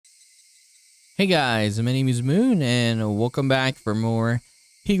Hey guys, my name is Moon and welcome back for more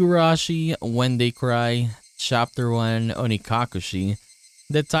Higurashi When They Cry Chapter 1 Onikakushi.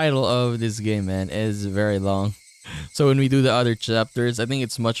 The title of this game, man, is very long. So when we do the other chapters, I think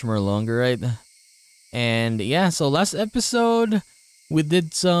it's much more longer, right? And yeah, so last episode, we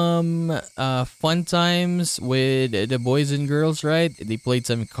did some fun times with the boys and girls, right? They played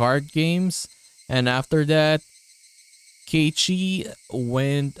some card games. And after that, Keiichi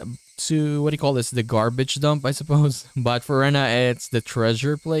went to, what do you call this? The garbage dump, I suppose. But for Rena, it's the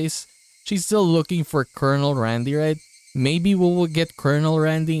treasure place. She's still looking for Colonel Randy, right? Maybe we will get Colonel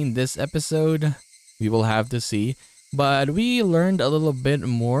Randy in this episode. We will have to see. But we learned a little bit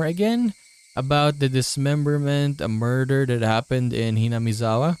more again about the dismemberment, a murder that happened in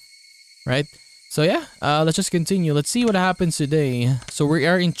Hinamizawa, right? So yeah, let's just continue. Let's see what happens today. So we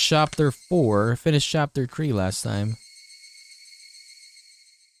are in chapter 4, finished chapter 3 last time.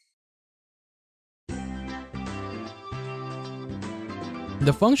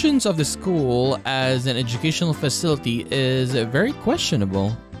 The functions of the school as an educational facility is very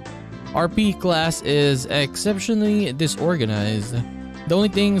questionable. Our PE class is exceptionally disorganized. The only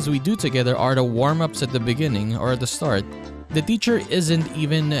things we do together are the warm-ups at the beginning or at the start. The teacher isn't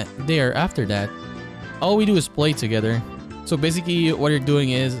even there after that. All we do is play together. So basically what you're doing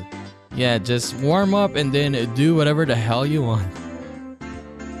is, yeah, just warm up and then do whatever the hell you want.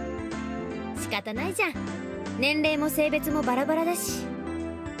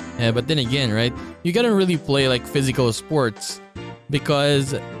 Yeah, but then again, right? You gotta really play like physical sports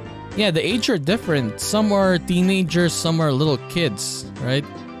because, yeah, the age are different. Some are teenagers, some are little kids, right?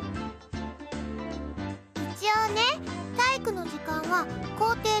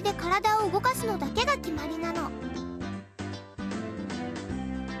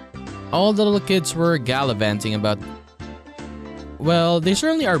 All the little kids were gallivanting about. Well, they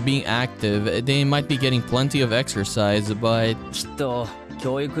certainly are being active. They might be getting plenty of exercise, but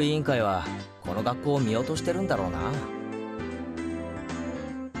教育委員会はこの学校を見落としてるんだろうな。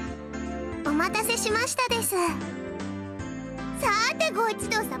お待たせしましたです。さてご一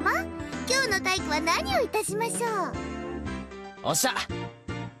同様、今日の体育は何をいたしましょう。おっしゃ。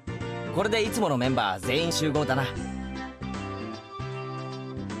これでいつものメンバー全員集合だな。さ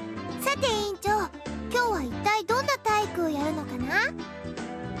て委員長、今日は一体どんな体育をやるのかな？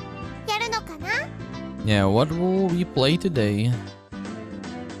やるのかな？ Yeah, what will we play today?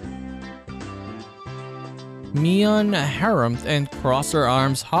 Mion harumphed and crossed her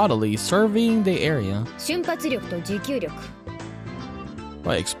arms haughtily, surveying the area.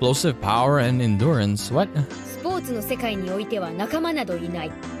 What, explosive power and endurance? What?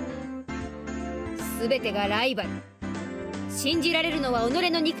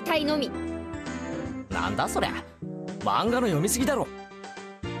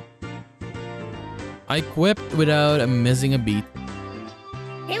 I quipped without missing a beat.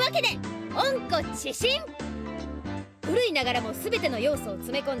 古いながらも全ての要素を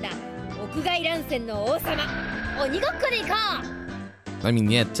詰め込んだ屋外乱戦の王様鬼ごっこで行こう I mean,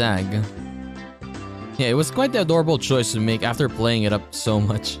 yeah, tag. Yeah, it was quite the adorable choice to make after playing it up so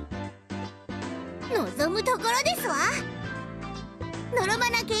much. 望むところですわ。のろま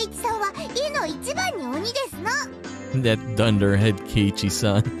なケイイチさんは家の一番に鬼ですの。That dunderhead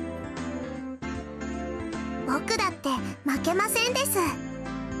Keiichi-san. 僕だって負けませんです。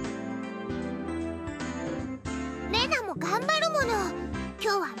頑張るもの。今日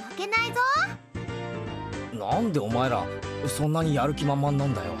は負けないぞ。なんでお前らそんなにやる気満々な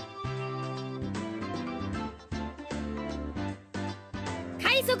んだよ。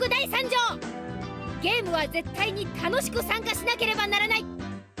快速第3条。ゲームは絶対に楽しく参加しなければならない。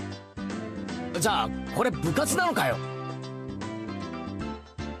じゃあこれ部活なのかよ。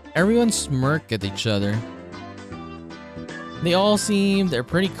Everyone smirked at each other. They all seemed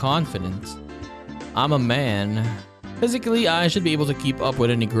pretty confident. I'm a man. Physically, I should be able to keep up with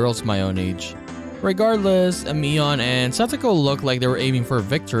any girls my own age. Regardless, Mion and Satoko looked like they were aiming for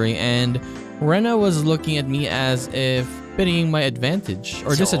victory, and Rena was looking at me as if pitying my advantage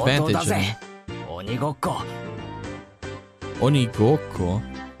or disadvantage. Onigokko. Onigokko.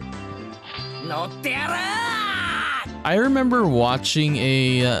 I remember watching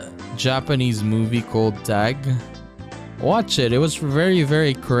a Japanese movie called Tag. Watch it. It was very,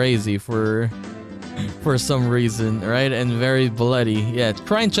 very crazy for some reason, right? And very bloody. Yeah,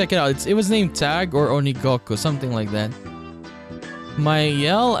 try and check it out. It was named Tag or Onigokko, something like that. My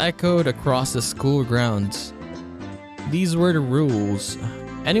yell echoed across the school grounds. These were the rules.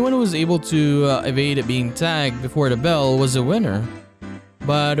 Anyone who was able to evade being tagged before the bell was a winner.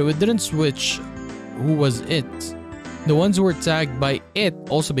 But it didn't switch who was it. The ones who were tagged by it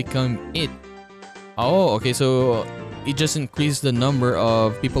also become it. Oh, okay, so it just increased the number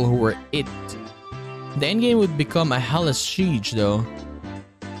of people who were it. The endgame would become a hellish siege, though.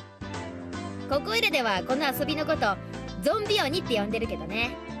 ここいらではこの遊びのことゾンビ鬼って呼んでるけど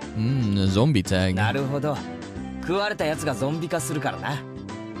ね。Zombie tag. なるほど。食われたやつがゾンビ化するからな。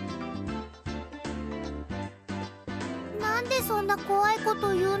なんでそんな怖いこ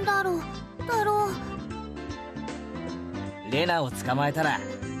と言うんだろう。レナを捕まえたら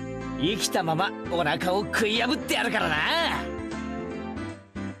生きたままお腹を食い破ってやるからな。や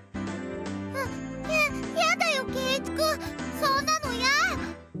だよケイイチくん、そんなのや。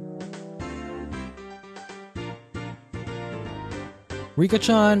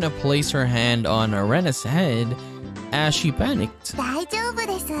Rika-chan placed her hand on Rena's head as she panicked. 大丈夫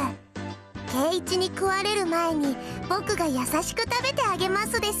です。ケイイチに食われる前に僕が優しく食べてあげま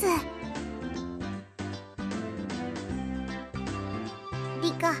すです。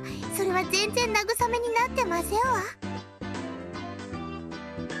リカ、それは全然慰めになってませんわ。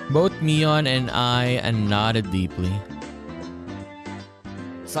Both Mion and I nodded deeply.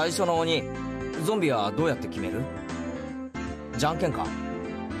 最初の鬼、ゾンビはどうやって決める？じゃんけんか。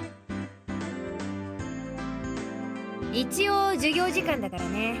一応授業時間だから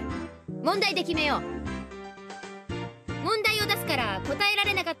ね。問題で決めよう。問題を出すから答えら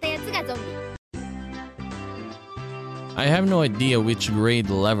れなかったやつがゾンビ。I have no idea which grade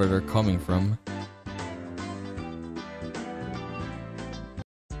level they're coming from.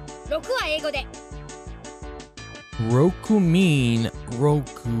 6は英語で。Roku mean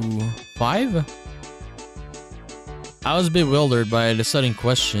Roku 5? I was bewildered by the sudden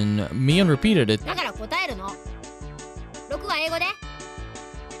question. Mion repeated it. だから答えるの。6は英語で。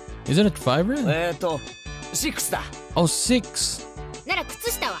Isn't it 5 really? 6だ。Oh, 6. なら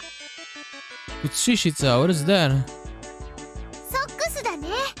靴下は。Utsushita, what is that? ソックスだね。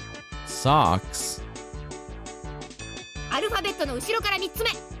Socks. アルファベットの後ろから3つ目。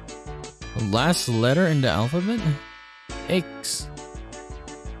Last letter in the alphabet? X.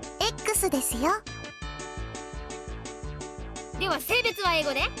 X ですよ。では性別は英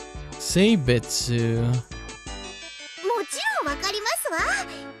語で。Seibetsu. もちろんわかりますわ。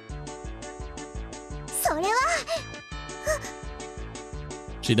それは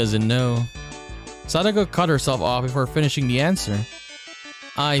She doesn't know. Sadako cut herself off before finishing the answer.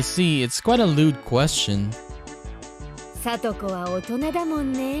 I see, it's quite a lewd question. さとこは大人だも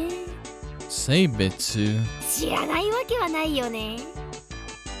んね。Seibetsu. 知らないわけはないよね。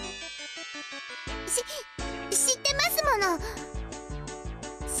知ってますもの。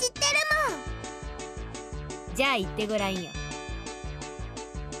知ってるもん。じゃあ言ってごらんよ。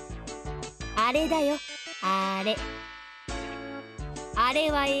あれだよ、あれ。あれ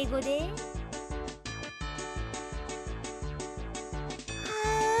は英語で。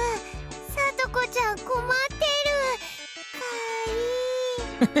さとこちゃん困っ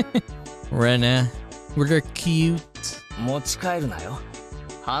てる。かわいい。Rena, were they cute? 持ち帰るなよ。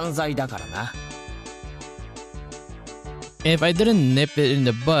犯罪だからな。If I didn't nip it in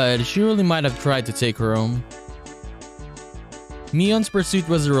the bud, she really might have tried to take her home. Mion's pursuit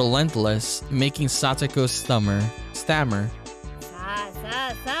was relentless, making Satoko stammer. さあさ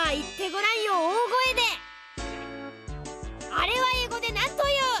あさあ言ってごらんよ、大声で。あれは英語で何と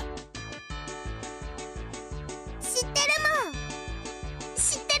いう？知ってるもん。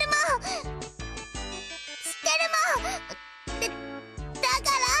知ってるもん。知ってるもん。だか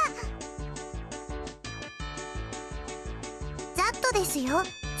らザットですよ、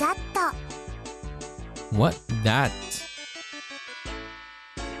ザット。 What? That?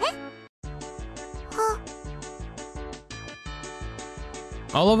 は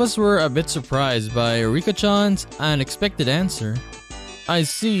All of us were a bit surprised by Rika-chan's unexpected answer. I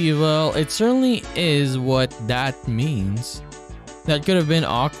see, well, it certainly is what that means. That could have been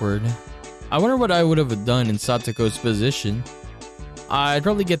awkward. I wonder what I would have done in Satoko's position. I'd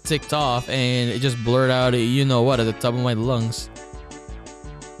probably get ticked off and just blurt out you know what at the top of my lungs.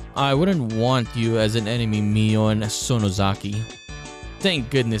 I wouldn't want you as an enemy, Mion Sonozaki. Thank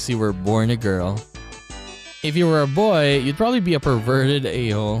goodness you were born a girl. If you were a boy, you'd probably be a perverted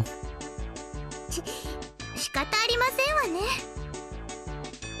a-hole. 仕方ありませんわね。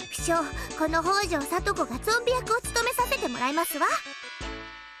不詳、この北条聡子がゾンビ役を務めさせてもらいますわ。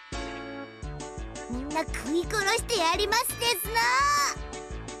みんな食い殺してやりますですな。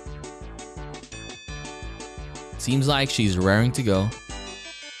 Seems like she's raring to go. 100数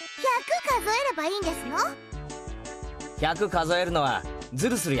えればいいんですの？100数えるのは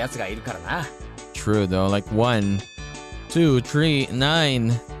ズルするやつがいるからな。True though, like 1, 2, 3,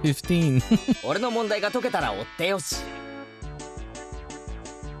 9, 15. 俺の問題が解けたら追ってよし。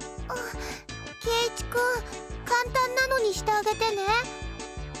ケイイチくん、簡単なのにしてあげてね。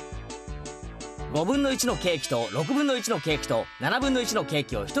5分の1のケーキと6分の1のケーキと7分の1のケー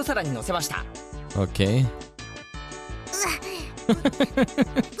キを一皿に乗せました。 Okay. 分母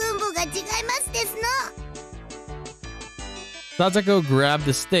が違いますですの。 Satoko grabbed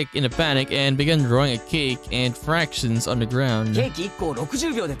the stick in a panic and began drawing a cake and fractions on the ケ ground. ーキ1個を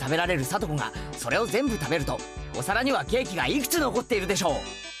60秒で食べられるサトコがそれを全部食べるとお皿にはケーキがいくつ残っているでしょう。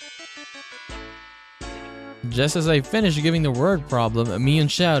 Just as I finished giving the word problem, Mion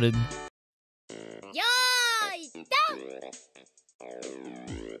shouted. よーいドン。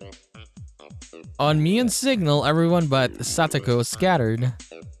 On Mion's signal, everyone but Satoko scattered.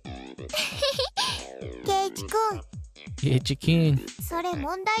 ケイチくん、 Keiichi-kin. それ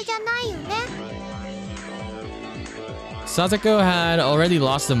問題じゃないよね。 Satoko had already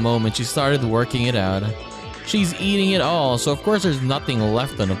lost the moment she started working it out. She's eating it all, so of course there's nothing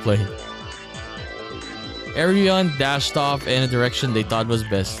left on the plate. Everyone dashed off in a direction they thought was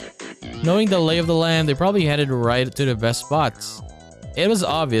best. Knowing the lay of the land, they probably headed right to the best spots. It was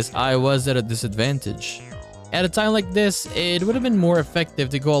obvious I was at a disadvantage. At a time like this, it would have been more effective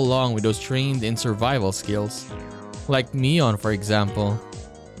to go along with those trained in survival skills. Like Mion, for example.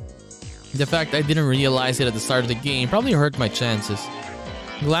 The fact I didn't realize it at the start of the game probably hurt my chances.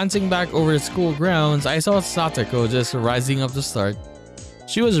 Glancing back over the school grounds, I saw Satoko just rising up to start.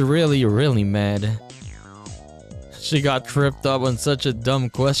 She was really mad. She got tripped up on such a dumb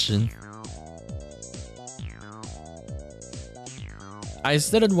question. I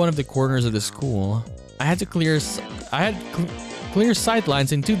stood at one of the corners of the school. I had clear sight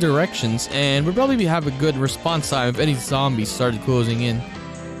lines in two directions and would probably have a good response time if any zombies started closing in.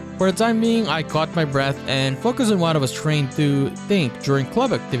 For the time being, I caught my breath and focused on what I was trained to think during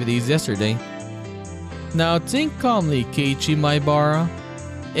club activities yesterday. Now think calmly, Keiichi Maibara.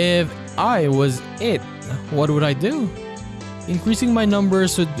 If I was it, what would I do? Increasing my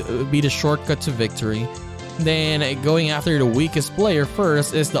numbers would be the shortcut to victory. Then going after the weakest player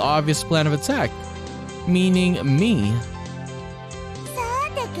first is the obvious plan of attack. Meaning me. さ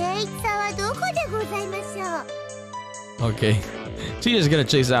て、ケイチさんはどこでございましょう。 Okay. She's just gonna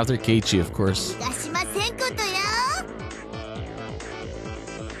chase after Keiichi, of course. 逃がしませんことよ。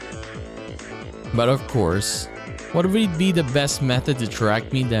 But of course, what would be the best method to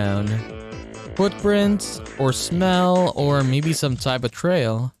track me down? Footprints, or smell, or maybe some type of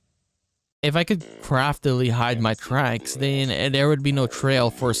trail? If I could craftily hide my tracks, then there would be no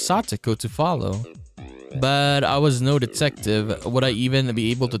trail for Satoko to follow. But I was no detective. Would I even be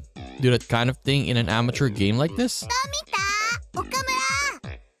able to do that kind of thing in an amateur game like this?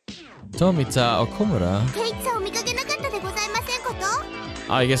 富田、岡村。 Tomita Okumura. ケイチさんを見かけなかったでございませんこ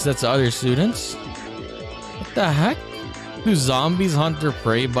と。 I guess that's other students. What the heck? Do zombies hunt their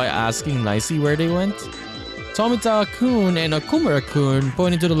prey by asking nicely where they went? Tomita-kun and Okumura-kun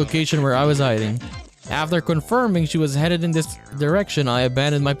pointed to the location where I was hiding. After confirming she was headed in this direction, I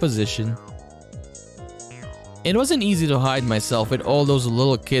abandoned my position. It wasn't easy to hide myself with all those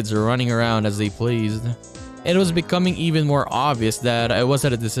little kids running around as they pleased. It was becoming even more obvious that I was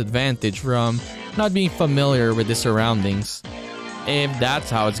at a disadvantage from not being familiar with the surroundings. If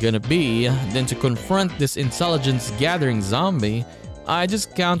that's how it's gonna be, then to confront this intelligence-gathering zombie, I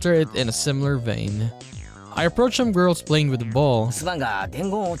just counter it in a similar vein. I approached some girls playing with the ball. すまんが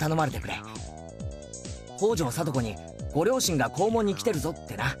伝言を頼まれてくれ。北条聡子にご両親が校門に来てるぞっ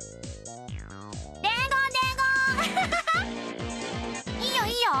てな。伝言いいよい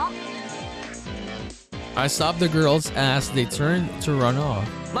いよ。 I stopped the girls as they turned to run off.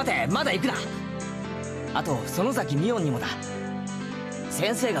 待て、まだ行くな。あと園崎美音にもだ。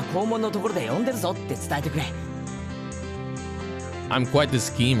先生が校門のところで呼んでるぞって伝えてくれ。 I'm quite the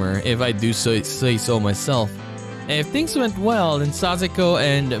schemer, if I do say so myself. If things went well, then Satoko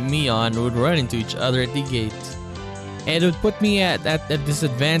and Mion would run into each other at the gate. It would put me at a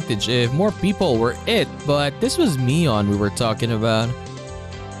disadvantage if more people were it, but this was Mion we were talking about.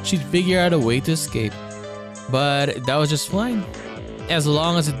 She'd figure out a way to escape. But that was just fine, as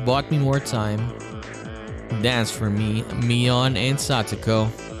long as it bought me more time. Dance for me, Mion and Satoko.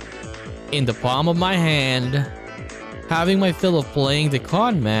 In the palm of my hand, having my fill of playing the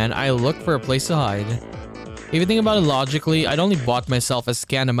con man, I looked for a place to hide. If you think about it logically, I'd only bought myself a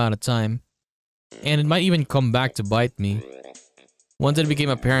scant amount of time. And it might even come back to bite me. Once it became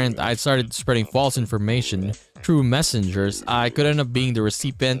apparent I started spreading false information through messengers, I could end up being the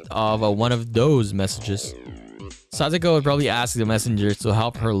recipient of one of those messages. Satoko would probably ask the messengers to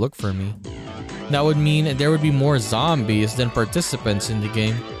help her look for me. That would mean there would be more zombies than participants in the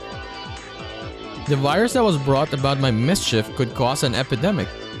game. The virus that was brought about by mischief could cause an epidemic.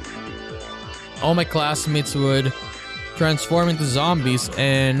 all my classmates would transform into zombies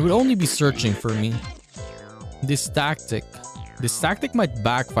and would only be searching for me. This tactic might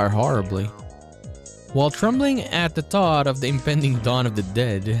backfire horribly. While trembling at the thought of the impending dawn of the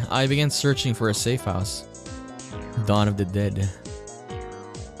dead, I began searching for a safe house. Dawn of the dead.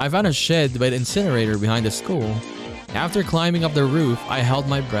 I found a shed by the incinerator behind the school. After climbing up the roof, I held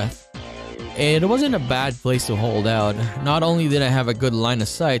my breath. It wasn't a bad place to hold out. Not only did I have a good line of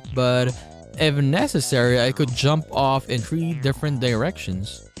sight, but if necessary, I could jump off in 3 different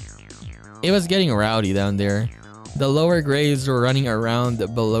directions. It was getting rowdy down there. The lower grades were running around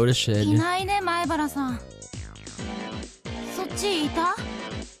below the shed. いないね、前原さん。そっちいた？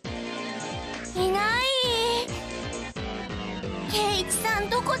いない。ケイチさん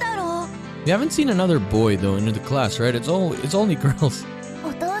どこだろう？ We haven't seen another boy though in the class, right? It's only girls.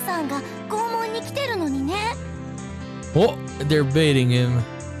 お父さんが校門に来てるのにね。 Oh, they're baiting him.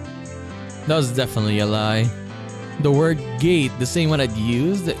 That was definitely a lie. The word gate, the same one I'd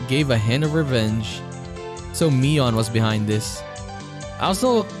used, gave a hint of revenge. So Mion was behind this. I was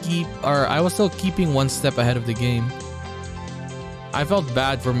still keeping 1 step ahead of the game. I felt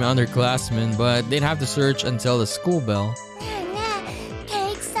bad for my underclassmen, but they'd have to search until the school bell. ねえねえ、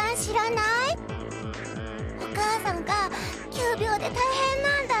ケイチさん知らない？お母さんが急病で大変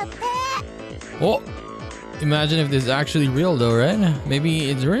なんだって。 Oh, imagine if this is actually real though, right? Maybe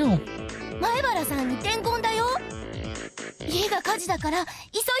it's real. 前原さんに伝言だよ。家が火事だから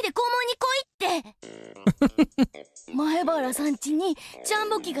急いで校門に来いって。前原さん家にジャン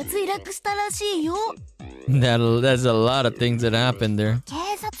ボ機が墜落したらしいよ。That's a lot of things that happened there. 警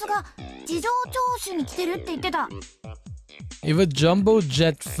察が事情聴取に来てるって言ってた。 If a jumbo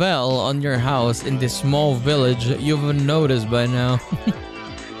jet fell on your house in this small village, you've noticed by now.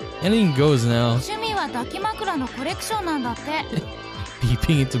 Anything goes now. 趣味は抱き枕のコレクションなんだって。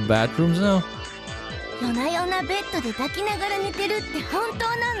Peeping into bathrooms now? 夜な夜なベッドで抱きながら寝てるって本当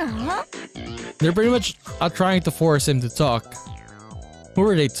なの？ They're pretty much trying to force him to talk. Who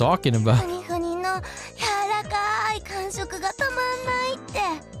are they talking about? ふにふにの柔らかい感触がたまんないっ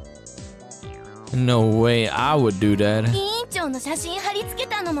て。 No way, I would do that. 委員長の写真貼り付け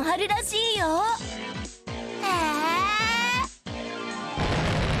たのも貼るらしいよ。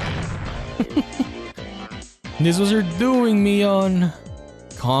This was your doing, Mion.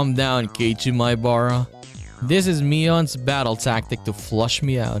 Calm down, Keiichi Maibara. This is Mion's battle tactic to flush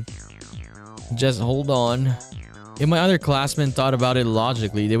me out. Just hold on. If my other classmen thought about it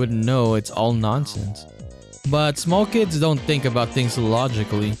logically, they would know it's all nonsense. But small kids don't think about things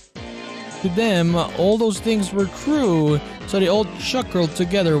logically. To them, all those things were true, so they all chuckled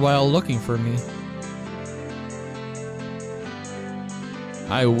together while looking for me.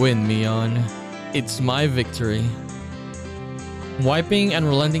 I win, Mion. It's my victory. Wiping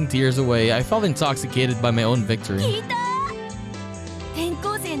unrelenting tears away, I felt intoxicated by my own victory. 聞いた？転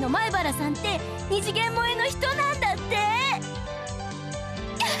校生の前原さんって二次元萌えの人なんだって。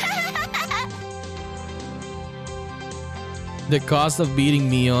The cost of beating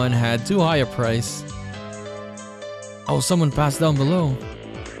Mion had too high a price. Oh, someone passed down below.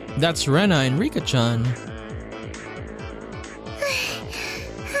 That's Rena and Rika-chan.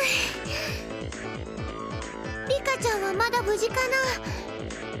 リカちゃんはまだ無事か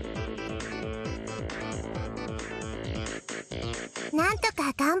な。なんと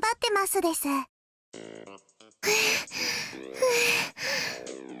か頑張ってますです。み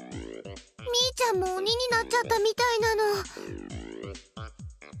ーちゃんも鬼になっちゃったみたいなの。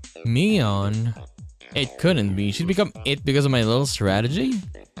Mion? It couldn't be. She'd become it because of my little strategy?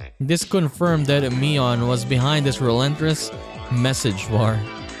 This confirmed that Mion was behind this relentless message war.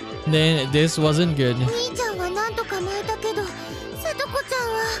 Then this wasn't good. みーちゃんはなんとか燃えたけど、さとこちゃん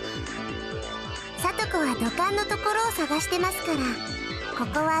は。さとこは土管のところを探してますから、こ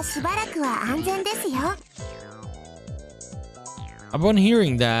こはしばらくは安全ですよ。Upon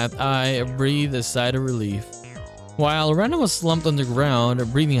hearing that, I breathed a sigh of relief. While Rena was slumped on the ground,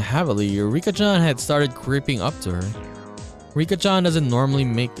 breathing heavily, Rika-chan had started creeping up to her. Rika-chan doesn't normally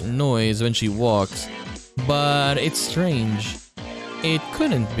make noise when she walks, but it's strange. It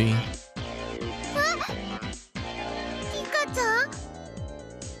couldn't be. リカちゃん？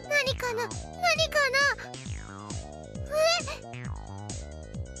何かな？何かな？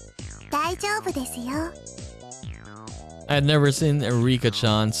大丈夫ですよ。I'd never seen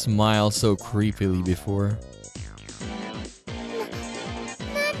Rika-chan smile so creepily before.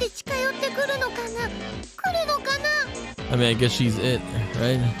 なんで近寄ってくるのかな？来るのかな？ I mean, I guess she's it,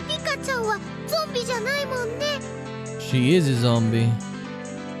 right? リカちゃんはゾンビじゃないもんね。She is a zombie.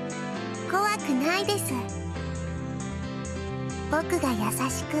 怖くないです。僕が優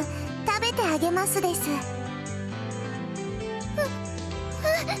しく食べてあげますです。嘘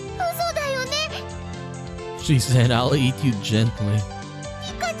だよね。 She said, I'll eat you gently.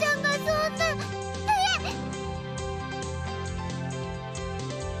 リカちゃんがそんな。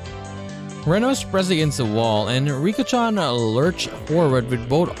Rena was pressed against the wall, and Rika-chan lurched forward with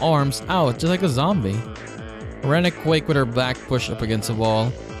both arms out, just like a zombie. Rena quaked with her back pushed up against the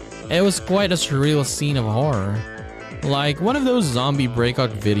wall. It was quite a surreal scene of horror. Like one of those zombie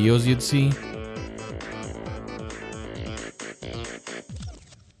breakout videos you'd see.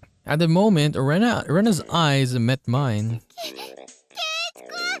 At the moment, Rena's eyes met mine.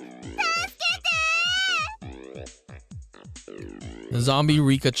 The zombie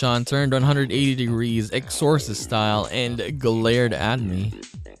Rika-chan turned 180 degrees, exorcist style, and glared at me.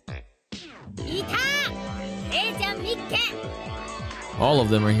 All of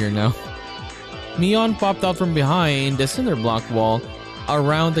them are here now. Mion popped out from behind the cinder block wall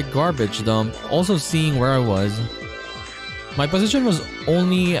around the garbage dump, also seeing where I was. My position was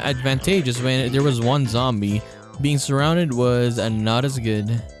only advantageous when there was one zombie. Being surrounded was not as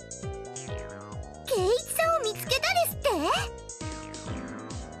good.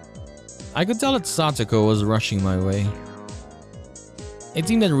 I could tell that Satoko was rushing my way. It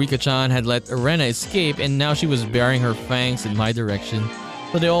seemed that Rika-chan had let Rena escape and now she was baring her fangs in my direction.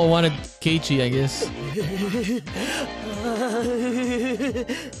 So they all wanted Keiichi, I guess.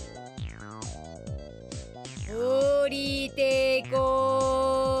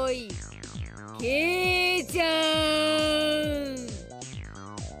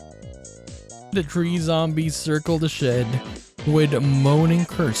 The three zombies circled the shed with moaning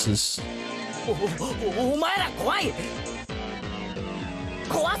curses. お前ら怖い。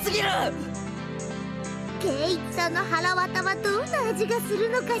怖すぎる。ケイイチさんの腹渡はどんな味がす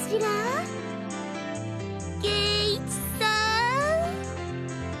るのかしら。ケイイチさ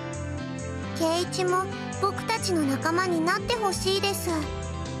ん。ケイイチも僕たちの仲間になってほしいです。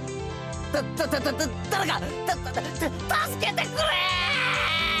誰か助けてくれ。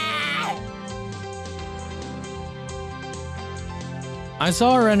 I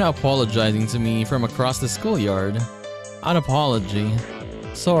saw Rena apologizing to me from across the schoolyard. An apology.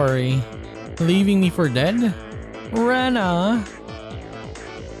 Sorry. Leaving me for dead? Rena!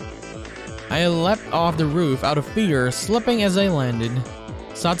 I leapt off the roof out of fear, slipping as I landed.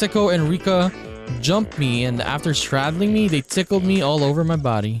 Satoko and Rika jumped me, and after straddling me, they tickled me all over my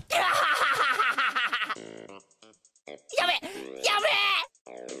body.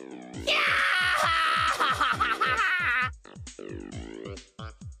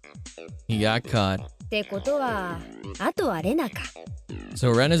 He got caught.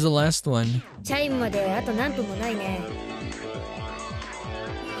 So Rena's the last one.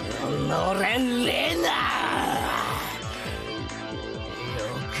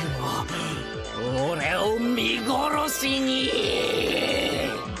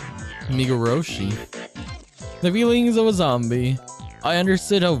 Higurashi. The feelings of a zombie. I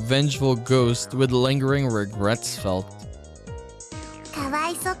understood how vengeful ghosts with lingering regrets felt.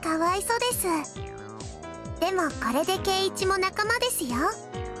 かわいそうです。でもこれでケイイチも仲間ですよ。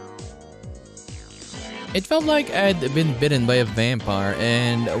It felt like I'd been bitten by a vampire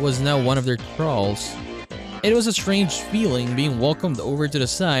and was now one of their thralls. It was a strange feeling being welcomed over to the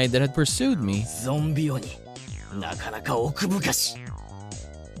side that had pursued me. ゾンビ鬼、なかなか奥深し。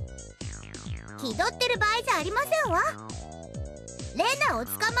気取ってる場合じゃありませんわ。レナを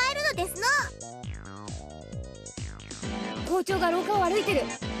捕まえるのですの。 校長が廊下を歩いてる。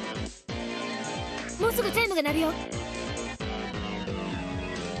もうすぐチャイムが鳴るよ。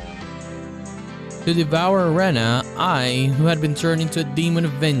 To devour Rena, I, who had been turned into a demon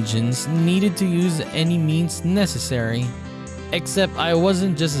of vengeance, needed to use any means necessary. Except I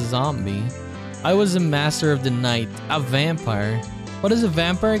wasn't just a zombie. I was a master of the night, a vampire. What is a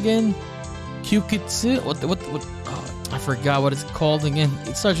vampire again? Kyukitsu? What? Oh, I forgot what it's called again.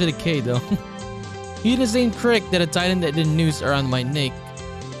 It starts with a K though. He did the same trick that had tightened the noose around my neck.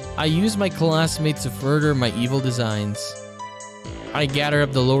 I used my classmates to further my evil designs. I gathered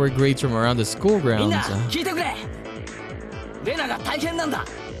up the lower grades from around the school grounds. 聞いてくれ。レナが大変なんだ。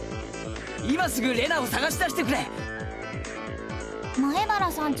今すぐレナを探し出してくれ。前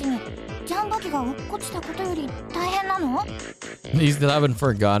原さん家にジャンボ機が落っこちたことより大変なの？ You still haven't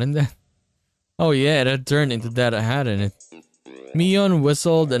forgotten that? Oh yeah, it had turned into that I had in it. Mion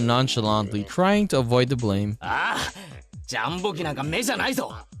whistled nonchalantly, trying to avoid the blame. ああ、ジャンボ機なんか目じゃない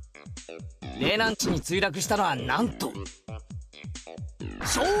ぞ。レナン地に墜落したのはなんと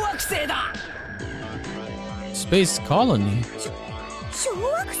小惑星だ。Space colony. 小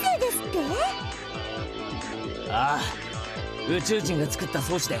惑星ですって？ああ、宇宙人が作った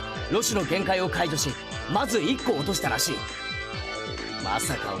装置でロシュの限界を解除し、まず1個落としたらしい。ま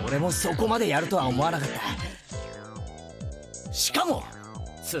さか俺もそこまでやるとは思わなかった。しかも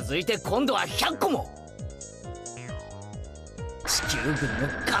続いて今度は100個も。地球軍の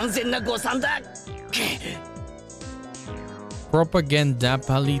完全な誤算だ。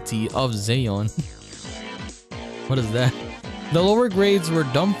Propagandapality of Zeon. What is that? The lower grades were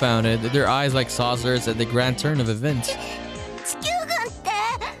dumbfounded, their eyes like saucers at the grand turn of events. 地球軍って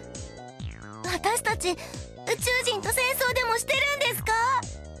私たち宇宙人と戦争でもしてるんですか？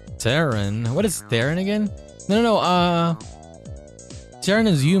 Terran? What is Terran again? No, Terran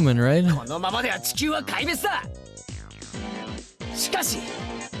is human, right? このままでは地球は壊滅だ。しかし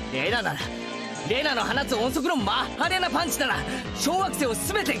レナなら、レナの放つ音速のマッハレナパンチなら小惑星を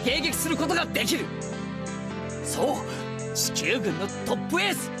全て迎撃することができる。そう、地球軍のトップ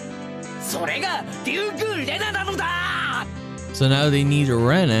エース、それがリュウグウレナなのだ。 So now they need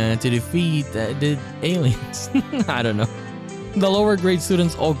Rena to defeat the aliens. I don't know. The lower grade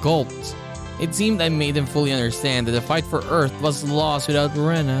students all gulped. It seemed I made them fully understand that the fight for Earth was lost without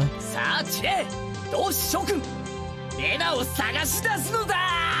Rena. さあチレ、同志諸君、レナを探し出すのだ。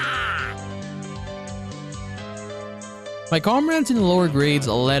 My comrades in the lower grades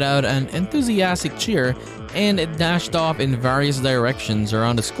let out an enthusiastic cheer and dashed off in various directions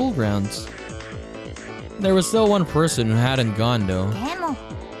around the school grounds. There was still one person who hadn't gone though. でも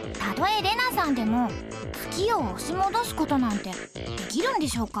たとえレナさんでも月を押し戻すことなんてできるんで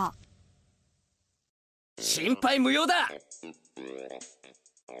しょうか？心配無用だ。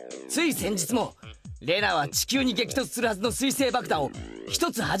つい先日もレナは地球に激突するはずの水星爆弾を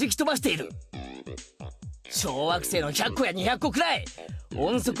一つ弾き飛ばしている。小惑星の100個や200個くらい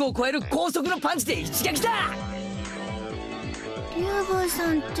音速を超える高速のパンチで一撃だ。リュウグウ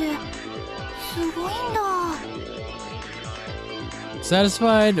さんってすごいんだ。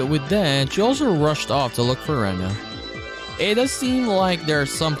 Satisfied with that, she also rushed off to look for Rena. It does seem like there are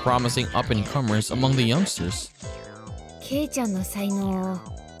some promising up-and-comers among the youngsters. ケイちゃんの才能を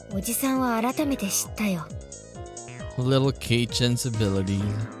おじさんは改めて知ったよ。 Little Keichen's abilities.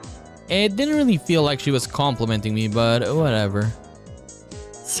 It didn't really feel like she was complimenting me, but whatever.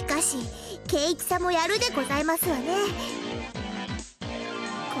 しかしケイイチさんもやるでございますわね。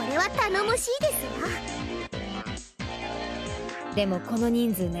これは頼もしいですわ。でもこの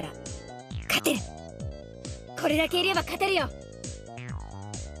人数なら勝てる。これだけいれば勝てるよ。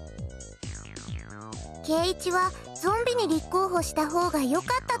ケイイチはゾンビに立候補した方が良か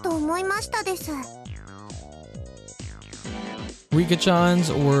ったと思いましたです。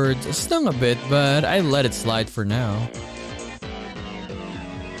 Rika-chan's words stung a bit, but I let it slide for now.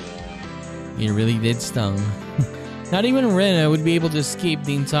 It really did stung. Not even Rena would be able to escape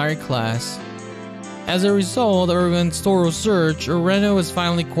the entire class. As a result, against thorough search, Rena was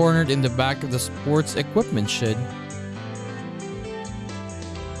finally cornered in the back of the sports equipment shed.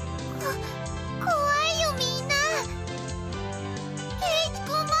 怖いよみんな。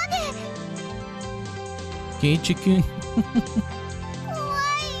ケイイチ君まで。 Keiichi-kun. 怖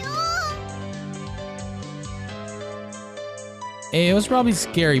いよ。 It was probably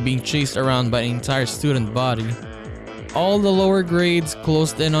scary being chased around by an entire student body. All the lower grades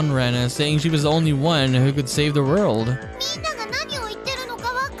closed in on Rena, saying she was the only one who could save the world. みんなが何を言ってるの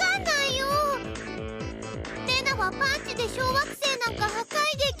かわかんないよ。レナはパンチで小惑星なんか破壊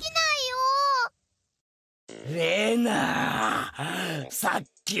できないよ。レナ、さっ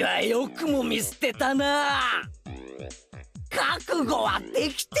きはよくも見捨てたな。覚悟はで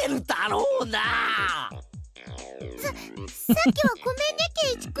きてるだろうな。さっきはごめんねケ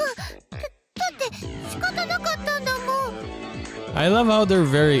イイチ君。だって仕方なかったんだもん。 I love how they're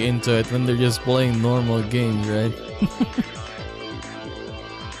very into it when they're just playing normal games, right?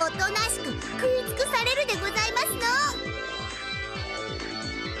 おとなしく食い尽くされるでございます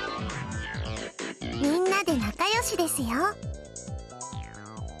の。みんなで仲良しですよ。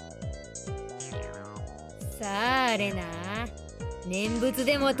さあレナ、念仏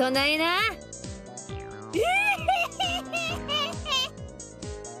でも唱えな。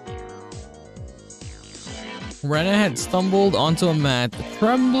Rena had stumbled onto a mat,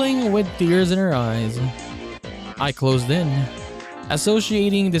 trembling with tears in her eyes. I closed in,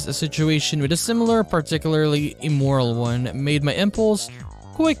 associating this situation with a similar, particularly immoral one made my impulse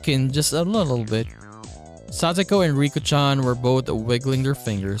quicken just a little bit. Satoko and Riko-chan were both wiggling their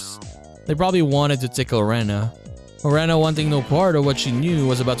fingers. They probably wanted to tickle Rena. Rena, wanting no part of what she knew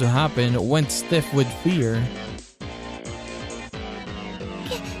was about to happen, went stiff with fear.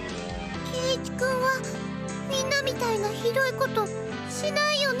 ケイイチ君はみんなみたいなひどいことし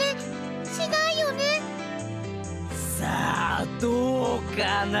ないよね。しないよね。さあ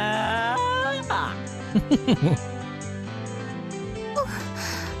な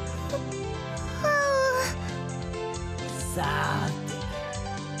さ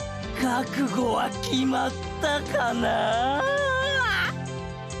て覚悟は決まったかな。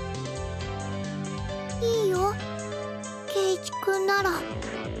いいよ圭一くんなら。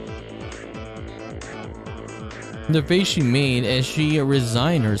 The face she made as she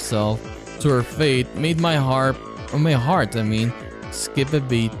resigned herself to her fate made my heart, I mean, skip a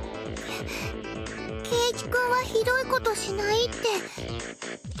beat. 圭一くんはひどいことしないって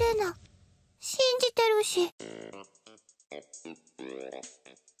レナ信じてるし。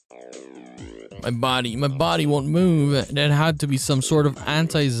 My body won't move. That had to be some sort of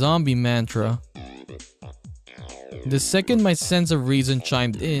anti-zombie mantra. The second my sense of reason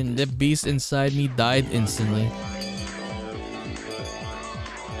chimed in, the beast inside me died instantly.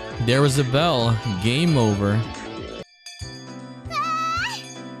 There was a bell. Game over.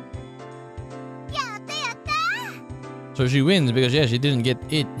 So she wins because, yeah, she didn't get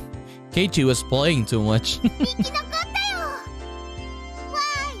it. Keiichi was playing too much.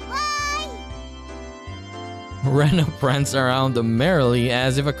 Rena pranced around merrily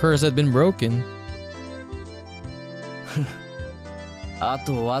as if a curse had been broken. あ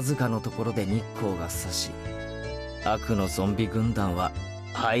とわずかのところで日光が差し、悪のゾンビ軍団は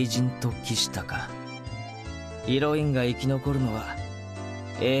廃人と帰したか。ヒロインが生き残るのは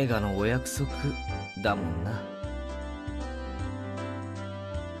映画のお約束だもんな。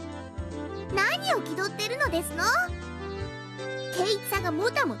何を気取ってるのですの。圭一さんが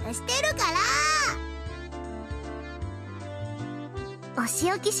もたもたしてるから。お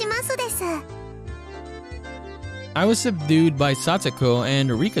仕置きしますです。 I was subdued by Satoko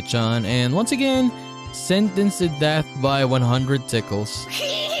and Rika-chan and once again sentenced to death by 100 tickles.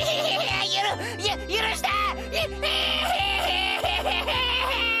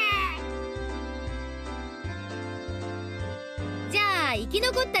 じゃあ生き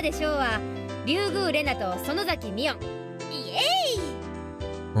残ったでしょうは竜宮レナと園崎ミオン。イエーイ。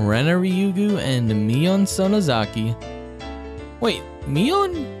 Rena Ryugu and Mion Sonozaki. Wait,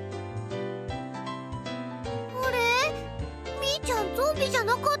 Mion? ゾンビじゃ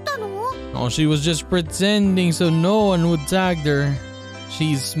なかったの？ Oh, she was just pretending so no one would tag her.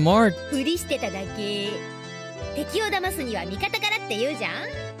 She's smart. ふりしてただけ。敵を騙すには味方からって言うじゃん。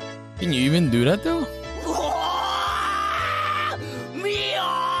 Can you even do that though? ミオ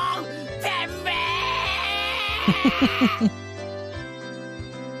ンてめ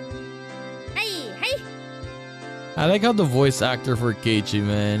I like how the voice actor for Keiichi,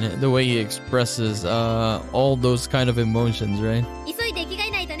 man, the way he expresses all those kind of emotions, right? 急いで着替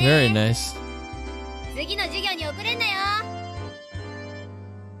えないとね。 Very nice. 次の授業に遅れんなよ。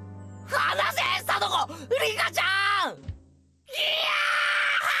話せサトコリカちゃん。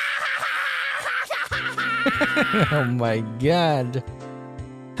Oh my god.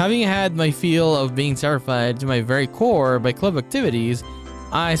 Having had my feel of being terrified to my very core by club activities,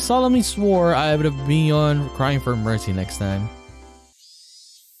 I solemnly swore I would have been crying for mercy next time.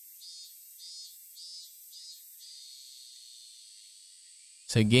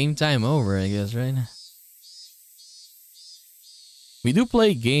 So game time over, I guess, right? We do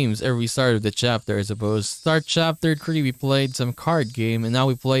play games every start of the chapter, I suppose. Start chapter 3, we played some card game, and now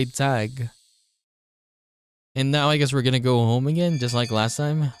we played tag. And now I guess we're gonna go home again, just like last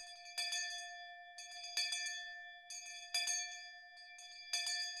time.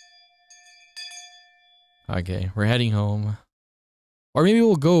 Okay, we're heading home. Or maybe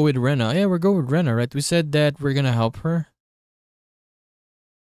we'll go with Rena. Yeah, we'll go with Rena, right? We said that we're gonna help her.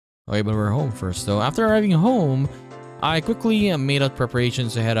 Okay, but we're home first, though. After arriving home, I quickly made out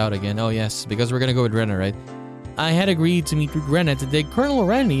preparations to head out again. Oh yes, because we're gonna go with Rena, right? I had agreed to meet with Rena to dig Colonel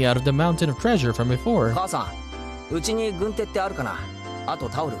Randy out of the mountain of treasure from before. 母さん、うちに軍手ってあるかな。あと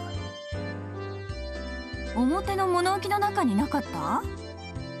タオル。表の物置の中になかった？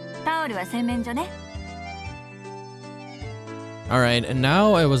タオルは洗面所ね。Alright, and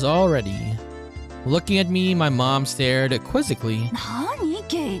now I was all ready. Looking at me, my mom stared quizzically. 何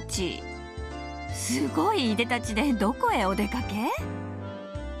ケイチ？すごいいでたちでどこへお出かけ？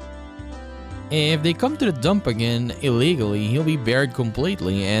 If they come to the dump again illegally, he'll be buried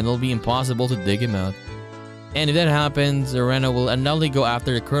completely and it'll be impossible to dig him out. And if that happens, Rena will undoubtedly go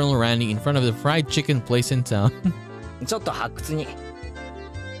after Colonel Randy in front of the fried chicken place in town. ちょっと発掘に。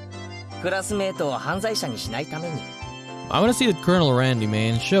クラスメートを犯罪者にしないために。I want to see the Colonel Randy,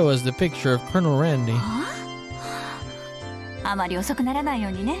 man. Show us the picture of Colonel Randy. あまり遅くならないよ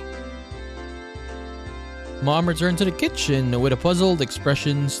うにね。Mom returned to the kitchen with a puzzled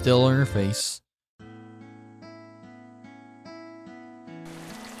expression still on her face.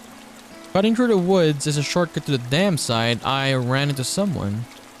 Cutting through the woods is a shortcut to the dam side. I ran into someone.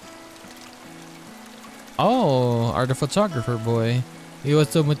 Oh, our the photographer boy. It was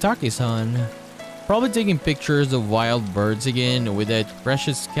Tomitaki-san. Probably taking pictures of wild birds again with that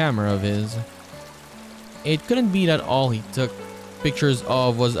precious camera of his. It couldn't be that all he took pictures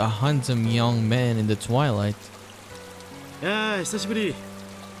of was a handsome young man in the twilight.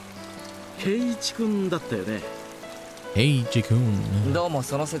 Keiichi-kun. Keiichi-kun.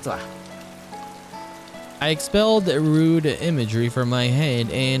 I expelled rude imagery from my head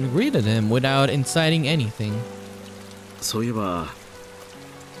and greeted him without inciting anything.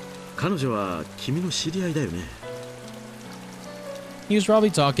 He was probably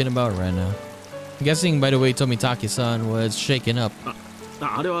talking about Rena. Guessing by the way Tomitaki-san was shaken up.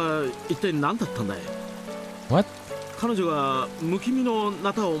 What?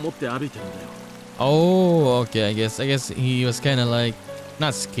 Oh, okay, I guess he was kind of like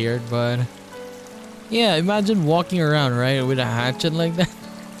not scared, but yeah, imagine walking around, right, with a hatchet like that.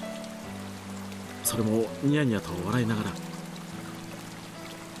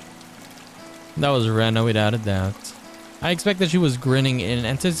 That was Rena without a doubt. I expected she was grinning in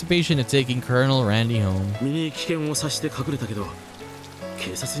anticipation of taking Colonel Randy home.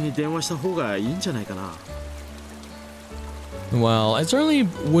 Well, it certainly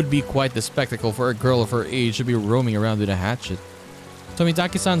would be quite the spectacle for a girl of her age to be roaming around with a hatchet.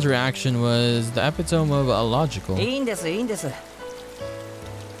 Tomitaki-san's reaction was the epitome of illogical.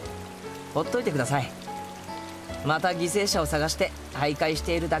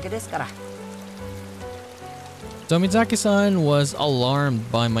 Tomitaki-san was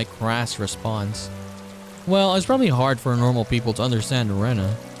alarmed by my crass response. Well, it's probably hard for normal people to understand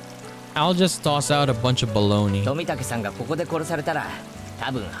Rena. I'll just toss out a bunch of baloney.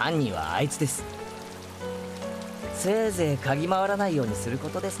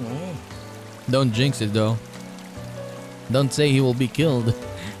 Don't jinx it though. Don't say he will be killed,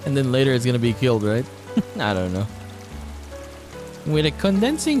 and then later it's gonna be killed, right? I don't know. With a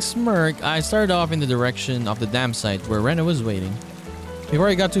condensing smirk, I started off in the direction of the dam site where Rena was waiting. Before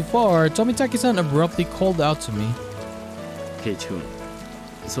I got too far, Tomitaki-san abruptly called out to me. Keiichi-kun,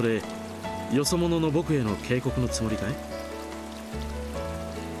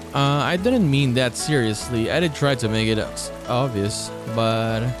 I didn't mean that seriously. I did try to make it obvious,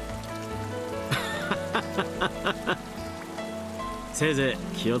 but...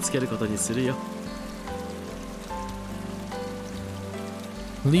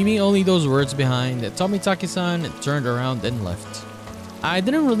 Leaving only those words behind, Tomitaki-san turned around and left. I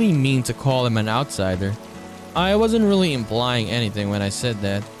didn't really mean to call him an outsider. I wasn't really implying anything when I said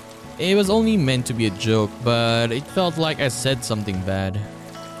that. It was only meant to be a joke, but it felt like I said something bad.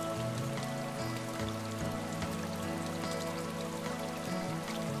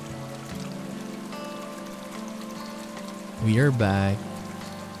 We are back.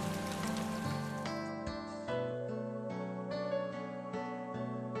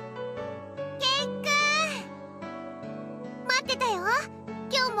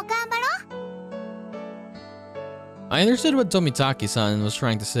 I understood what Tomitaki-san was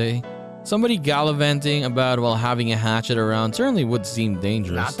trying to say. Somebody gallivanting about while having a hatchet around certainly would seem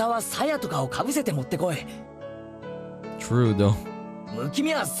dangerous. True though.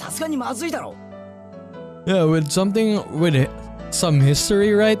 Yeah, with some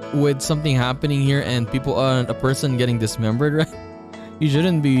history, right? With something happening here and people, a person getting dismembered, right? You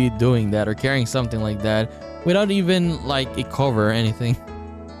shouldn't be doing that or carrying something like that without even like a cover or anything.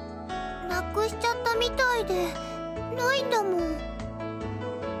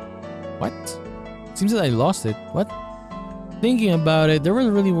 What? Seems that I lost it. What? Thinking about it, there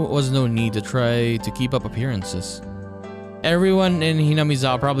really was no need to try to keep up appearances. Everyone in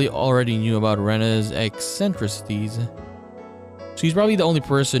Hinamizawa probably already knew about Rena's eccentricities. She's probably the only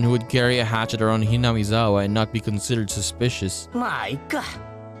person who would carry a hatchet around Hinamizawa and not be considered suspicious.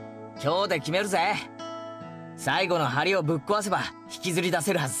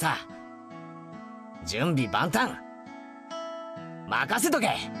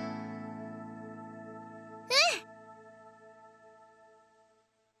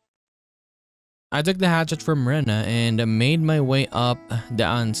 I took the hatchet from Rena and made my way up the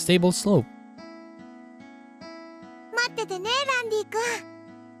unstable slope.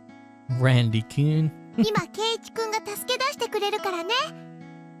 Randy-kun.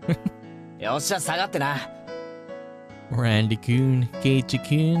 Randy-kun,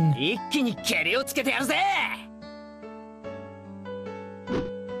 Keiichi-kun.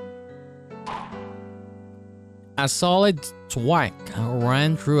 A solid thwack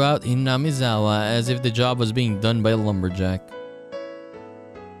ran throughout Hinamizawa as if the job was being done by a lumberjack.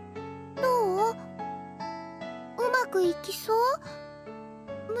 くいきそう？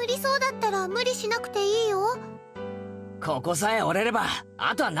無理そうだったら無理しなくていいよ。ここさえ折れれば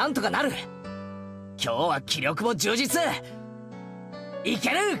あとはなんとかなる。今日は気力も充実。いけ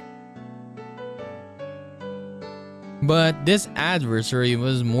る。 But this adversary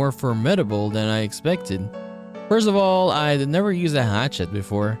was more formidable than I expected. First of all, I'd never used a hatchet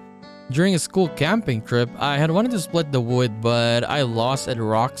before. During a school camping trip, I had wanted to split the wood, but I lost at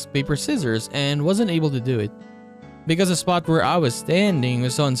rocks, paper, scissors and wasn't able to do it. Because the spot where I was standing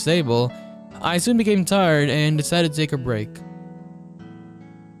was so unstable, I soon became tired and decided to take a break.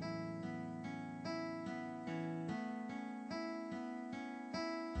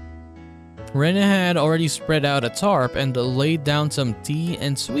 Rena had already spread out a tarp and laid down some tea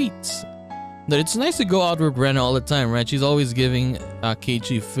and sweets. But it's nice to go out with Rena all the time, right? She's always giving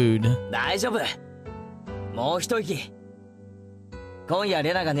Keiichi food. 大丈夫。もう一息。今夜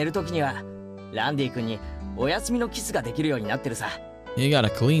レナが寝るときにはランディ君にお休みのキスができるようになってるさ。You gotta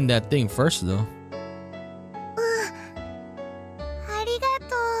clean that thing first, though. ありが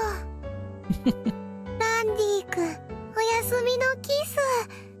とう。ランディ君、お休みのキス。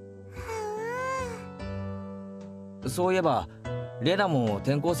そういえばレナも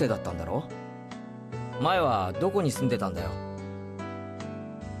転校生だったんだろ。前はどこに住んでたんだよ。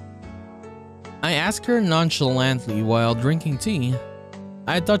I asked her nonchalantly while drinking tea.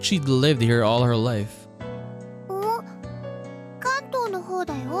 I thought she'd lived here all her life. 関東の方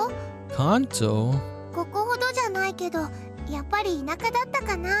だよ。Kanto? ここほどじゃないけど、やっぱり田舎だった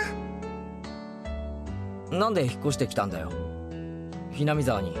かな。なんで引っ越してきたんだよ、ひなみ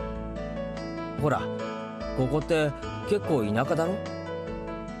沢に。ほら、ここって結構田舎だろ。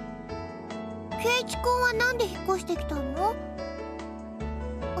ケイチ君はなんで引っ越してきたの？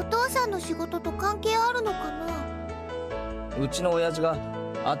お父さんの仕事と関係あるのかな？うちの親父が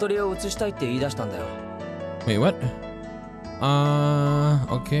アトリエを移したいって言い出したんだよ。Wait, what?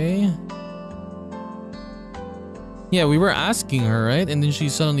 Okay. Yeah, we were asking her, right? And then she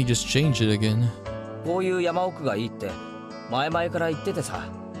suddenly just changed it again. こういう山奥がいいって前々から言っててさ。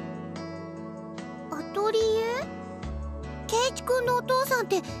アトリエ？ケイチ君のお父さんっ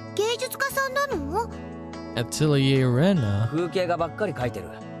て芸術家さんなの？ Atelier Rena. 風景画ばっかり描いてる。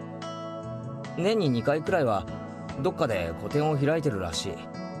年に2回くらいはどっかで個展を開いてるらしい。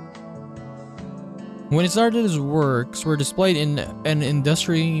When he started, his works were displayed in an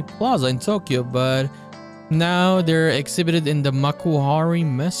industry plaza in Tokyo, but now they're exhibited in the Makuhari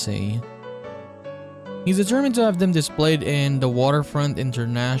Messe. He's determined to have them displayed in the Waterfront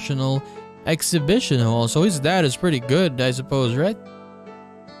International Exhibition Hall, so his dad is pretty good, I suppose, right?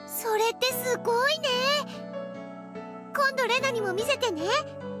 それってすごいね。今度レナにも見せてね。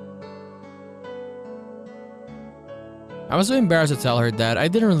I was so embarrassed to tell her that I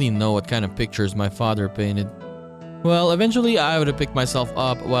didn't really know what kind of pictures my father painted. Well, eventually I would have picked myself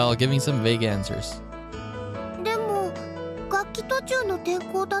up while giving some vague answers. でも楽器途中の転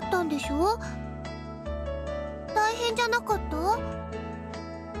校だったんでしょ？大変じゃなかった？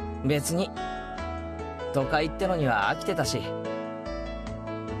別に都会ってのには飽きてたし。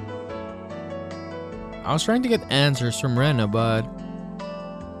I was trying to get answers from Rena, but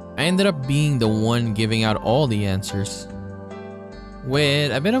I ended up being the one giving out all the answers.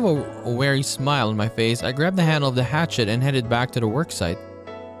 With a bit of a wary smile on my face, I grabbed the handle of the hatchet and headed back to the worksite.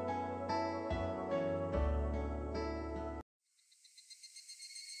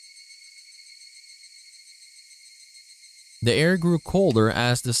 The air grew colder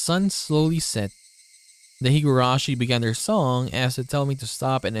as the sun slowly set. The Higurashi began their song as to tell me to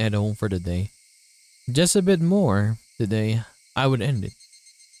stop and head home for the day. Just a bit more today, I would end it.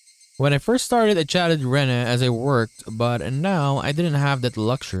 When I first started, I chatted Rena as I worked, but now I didn't have that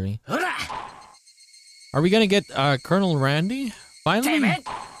luxury. Are we gonna get Colonel Randy? Finally?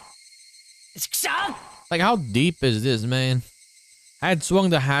 Like, how deep is this, man? I had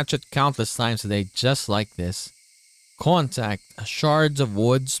swung the hatchet countless times today, just like this. Contact, shards of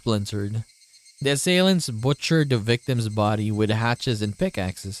wood splintered. The assailants butchered the victim's body with hatchets and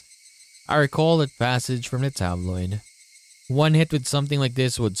pickaxes. I recall that passage from the tabloid. One hit with something like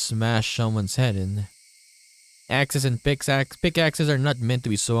this would smash someone's head in. Axes and pickaxes are not meant to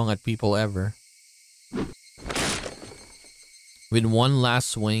be swung at people ever. With one last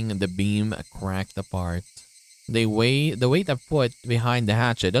swing, the beam cracked apart. The weight I put behind the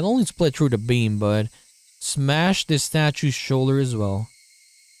hatchet not only split through the beam, but smashed the statue's shoulder as well.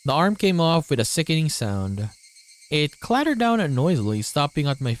 The arm came off with a sickening sound. It clattered down noisily, stopping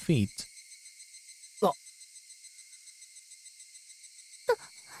at my feet. ど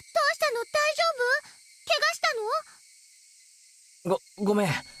うしたの？大丈夫？怪我したの？ごめん。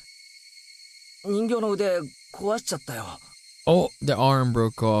人魚の腕壊しちゃったよ。 Oh, the arm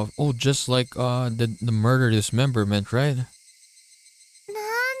broke off. Oh, just like the murder dismemberment, right? なんだ、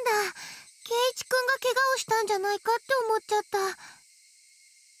ケイイチくんが怪我をしたんじゃないかって思っちゃっ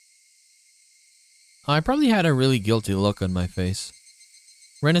た。 I probably had a really guilty look on my face.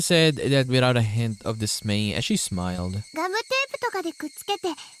 Rena said that without a hint of dismay as she smiled. ガムテープとかでくっつけて、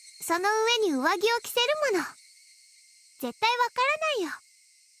その上に上着を着せるもの。絶対わからないよ。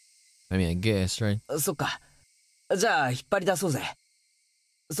 I mean, I guess, right? そっか。じゃあ引っ張り出そうぜ。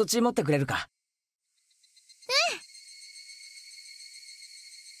そっち持ってくれるか。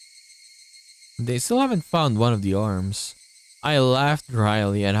They still haven't found one of the arms. I laughed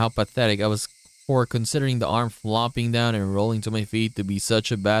dryly at how pathetic I was for considering the arm flopping down and rolling to my feet to be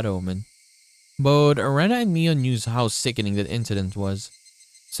such a bad omen. But Rena and Mio knew how sickening that incident was,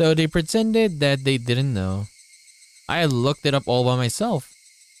 so they pretended that they didn't know. I had looked it up all by myself,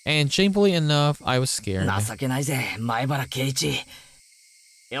 and shamefully enough, I was scared. 情けないぜ、前原圭一。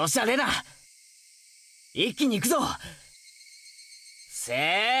よっしゃ、レナ。一気に行くぞ。せ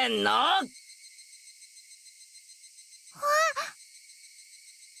ーの。や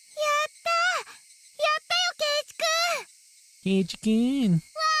ったよ、ケイイチくん。 Keiichi-kun.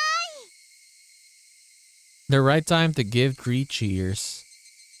 The right time to give 3 cheers.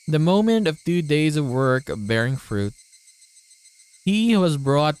 The moment of 2 days of work bearing fruit. He was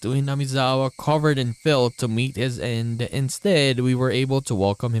brought to Hinamizawa covered in filth to meet his end. Instead, we were able to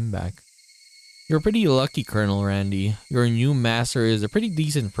welcome him back. You're pretty lucky, Colonel Randy. Your new master is a pretty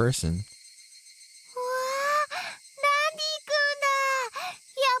decent person. うわー、ランディくんだ。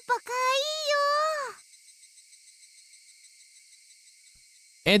やっぱ可愛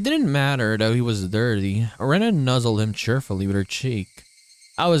いよ。 It didn't matter that he was dirty. Rena nuzzled him cheerfully with her cheek.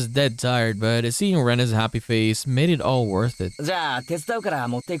 I was dead tired, but seeing Rena's happy face made it all worth it. じゃあ手伝うから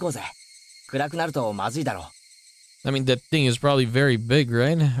持っていこうぜ。暗くなるとまずいだろう。 I mean, that thing is probably very big,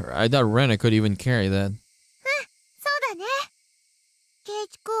 right? I doubt Rena could even carry that. そうだね。ケイイ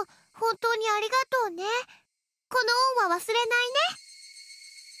チくん、本当にありがとうね。この恩は忘れないね。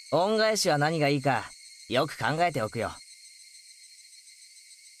恩返しは何がいいかよく考えておくよ。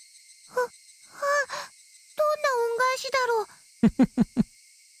どんな恩返しだろう。恩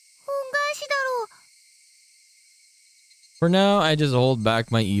返しだろう。 For now, I just hold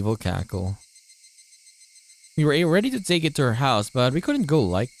back my evil cackle. We were ready to take it to her house, but we couldn't go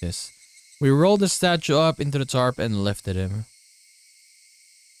like this. We rolled the statue up into the tarp and lifted him.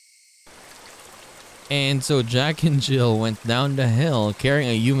 And so Jack and Jill went down the hill carrying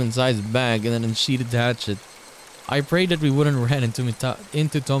a human-sized bag, and then she detached it. I prayed that we wouldn't run into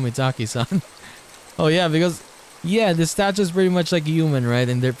Tomitaki-san. Oh yeah, because yeah, the statue is pretty much like a human, right?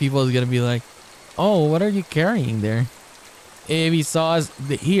 And there people is gonna be like, "Oh, what are you carrying there?" If he saw us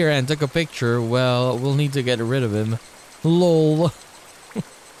here and took a picture, well, we'll need to get rid of him. LOL.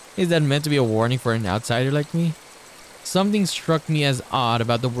 Is that meant to be a warning for an outsider like me? Something struck me as odd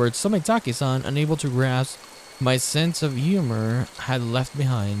about the words Tomitaki-san, unable to grasp my sense of humor, had left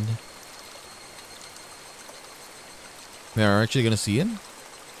behind. We are actually gonna see it?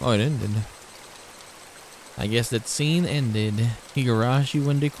 Oh, it ended. I guess that scene ended. Higurashi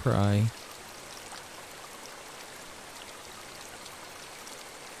when they cry.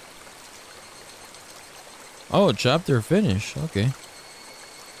 Oh, chapter finish. Okay.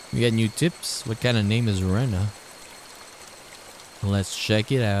 We got new tips. What kind of name is Rena? Let's check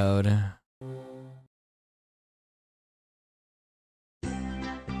it out.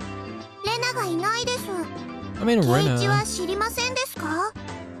 I mean, Rena.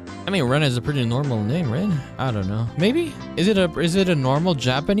 I mean, Rena is a pretty normal name, right? I don't know. Maybe? Is it a normal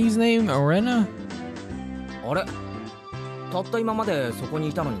Japanese name, Rena? あれ、たった今までそこに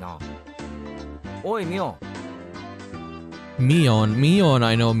いたのにな。おい、ミオン。 Mion,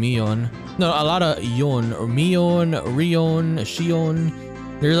 I know Mion. No, a lot of Yon, or Mion, Rion, Shion.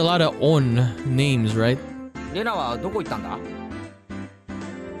 There's a lot of On names, right? レナはどこ行ったんだ？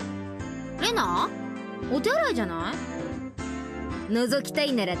レナ？お手洗いじゃない？覗きた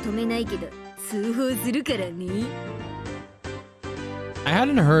いなら止めないけど通報するからね。 I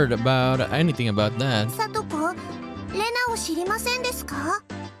hadn't heard about anything about that. サトコ、レナを知りませんですか？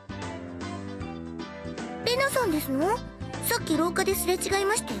レナさんですの？さっき廊下ですれ違い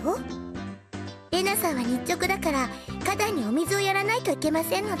ましたよ。レナさんは日直だから花壇にお水をやらないといけま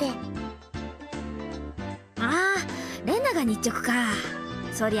せんので。ああ、レナが日直か。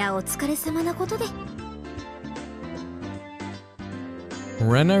そりゃお疲れ様なことで。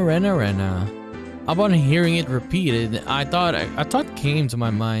 Rena. Upon hearing it repeated, I thought came to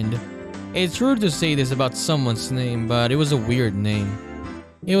my mind. It's rude to say this about someone's name, but it was a weird name.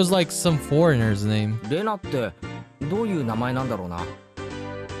 It was like some foreigner's name. レナってどういう名前なんだろうな。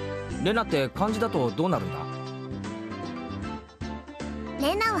レナって漢字だとどうなるんだ？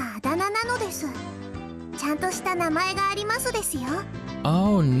レナはあだ名なのです。ちゃんとした名前がありますですよ。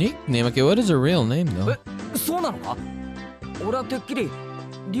Oh, nickname. Okay, what is her real name though? そうなのか？俺はてっきり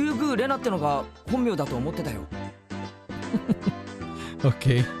竜宮レナってのが本名だと思ってたよ。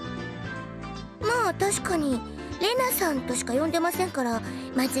Okay. まあ確かにレナさんとしか呼んでませんから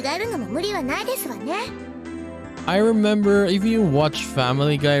間違えるのも無理はないですわね。I remember if you watch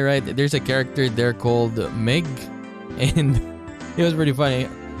Family Guy, right? There's a character there called Meg, and it was pretty funny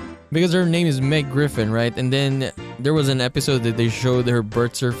because her name is Meg Griffin, right? And then there was an episode that they showed her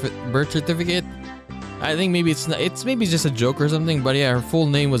birth certificate. I think maybe it's maybe just a joke or something, but yeah, her full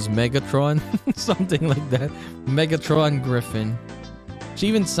name was Megatron, something like that. Megatron Griffin. She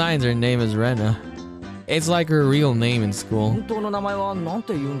even signs her name as Rena. It's like her real name in school. 本当の名前はなん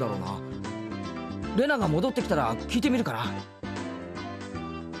て言うんだろうな。レナが戻ってきたら聞いてみるかな。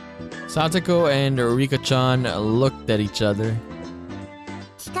Satoko and Rika-chan looked at each other.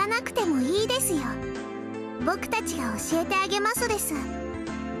 聞かなくてもいいですよ。僕たちが教えてあげますです。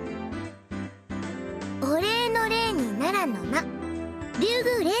お礼の礼に奈良の名、竜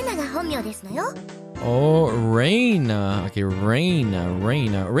宮レイナが本名ですのよ。Oh, Reina. Okay, Reina.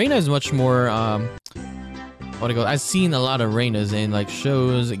 Reina is much more, what do you call it? I've seen a lot of Reinas in like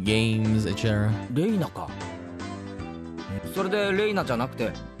shows, games, etc. レイナか。それでレイナじゃなく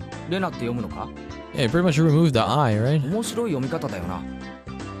てレナって読むのか？ Yeah, pretty much removed the I, right? 面白い読み方だよな。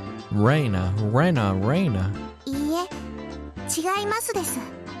Reina. いいえ、違いますです。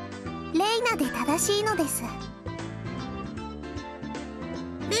レイナで正しいのです。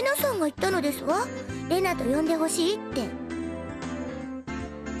レナさんが言ったのですわ。レナと呼んでほしいって。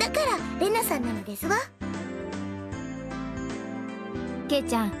だからレナさんなのですわ。ケイ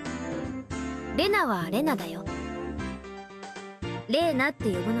ちゃん、レナはレナだよ。レーナっ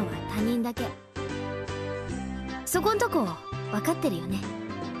て呼ぶのは他人だけ。そこんとこ分かってるよね。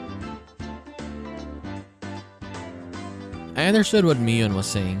I understood what Mion was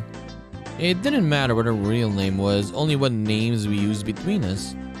saying. It didn't matter what her real name was, only what names we used between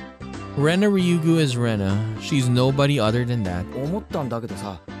us. Rena Ryugu is Rena. She's nobody other than that. 思ったんだけど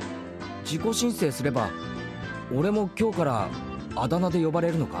さ、自己申請すれば俺も今日からあだ名で呼ばれ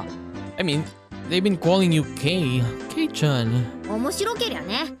るのか？ I mean, they've been calling you Kei-chan. 面白けりゃ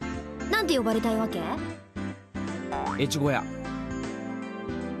ね。なんて呼ばれたいわけ？越後屋。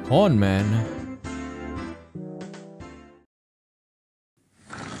Con man.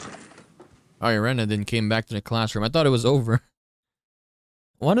 Alright, Rena then came back to the classroom. I thought it was over.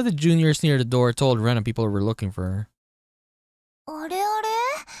 One of the juniors near the door told Rena people were looking for her. あれあれ、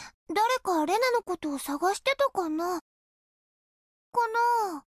誰かレナのことを探してたかな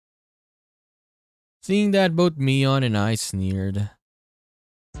？Seeing that, both Mion and I sneered.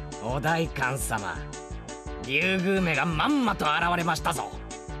 お代官様、竜宮めがまんまと現れましたぞ。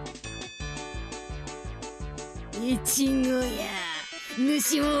いちごや、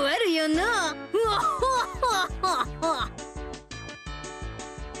主も悪よな。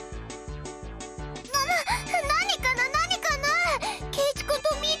何かな。ケイチこと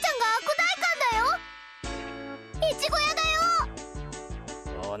みーちゃんが悪代官だよ。いちご屋だ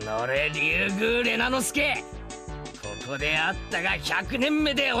よ。おのれ竜宮レナの助、ここであったが100年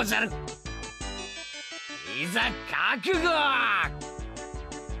目でおじゃる。いざ覚悟。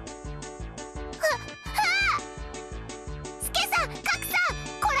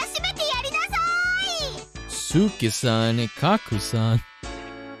Suki-san, Kaku-san.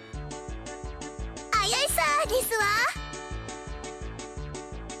 あやいさですわ。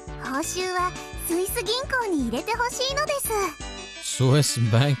報酬はスイス銀行に入れてほしいのです。Swiss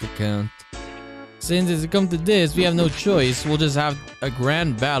bank account. Since it's come to this, we have no choice. We'll just have a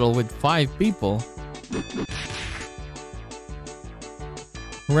grand battle with 5 people.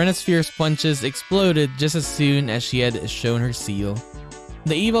 Rena's fierce punches exploded just as soon as she had shown her seal.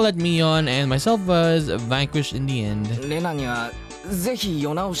 The evil at Mion and myself was vanquished in the end. レナにはぜひ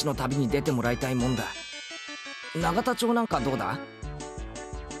世直しの旅に出てもらいたいもんだ。永田町なんかどうだ？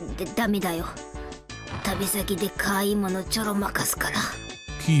ダメだよ。旅先で買い物ちょろまかすから。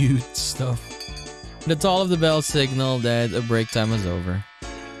Cute stuff. The toll of the bell signaled that a break time was over.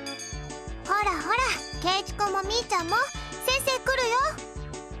 ほらほら、ケイチコもみーちゃんも先生来るよ。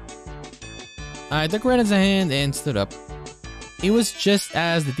I took Rena's hand and stood up. It was just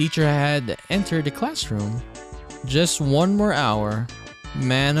as the teacher had entered the classroom. Just one more hour.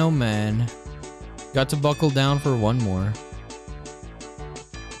 Man, oh man. Got to buckle down for one more.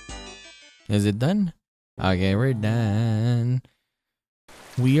 Is it done? Okay, we're done.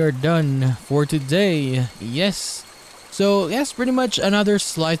 we are done for today. Yes. So, yes, pretty much another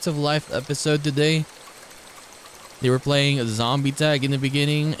slice of life episode today. They were playing a zombie tag in the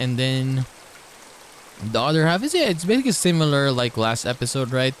beginning, and then the other half is, yeah, it's basically similar like last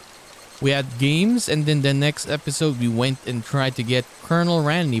episode, right? We had games, and then the next episode we went and tried to get Colonel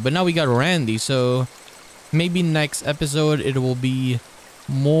Randy, but now we got Randy, so maybe next episode it will be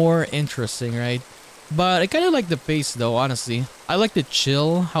more interesting, right? But I kind of like the pace though, honestly. I like the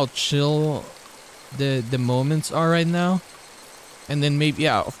chill, how chill the moments are right now. And then maybe,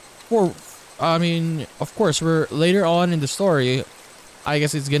 yeah, of course, we're later on in the story, I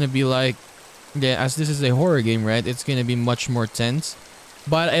guess it's gonna be like, yeah, as this is a horror game, right? It's gonna be much more tense.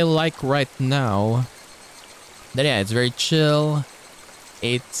 But I like right now that, yeah, it's very chill.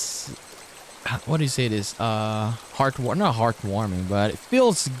 It's, what do you say this? Not heartwarming, but it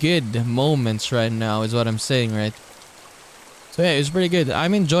feels good moments right now is what I'm saying, right? So yeah, it's pretty good.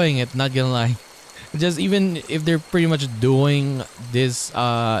 I'm enjoying it, not gonna lie. Just even if they're pretty much doing this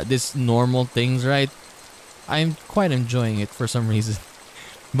normal things, right? I'm quite enjoying it for some reason.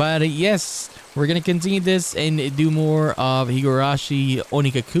 But yes, we're gonna continue this and do more of Higurashi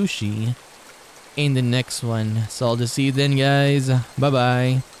Onikakushi in the next one. So I'll just see you then, guys. Bye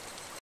bye.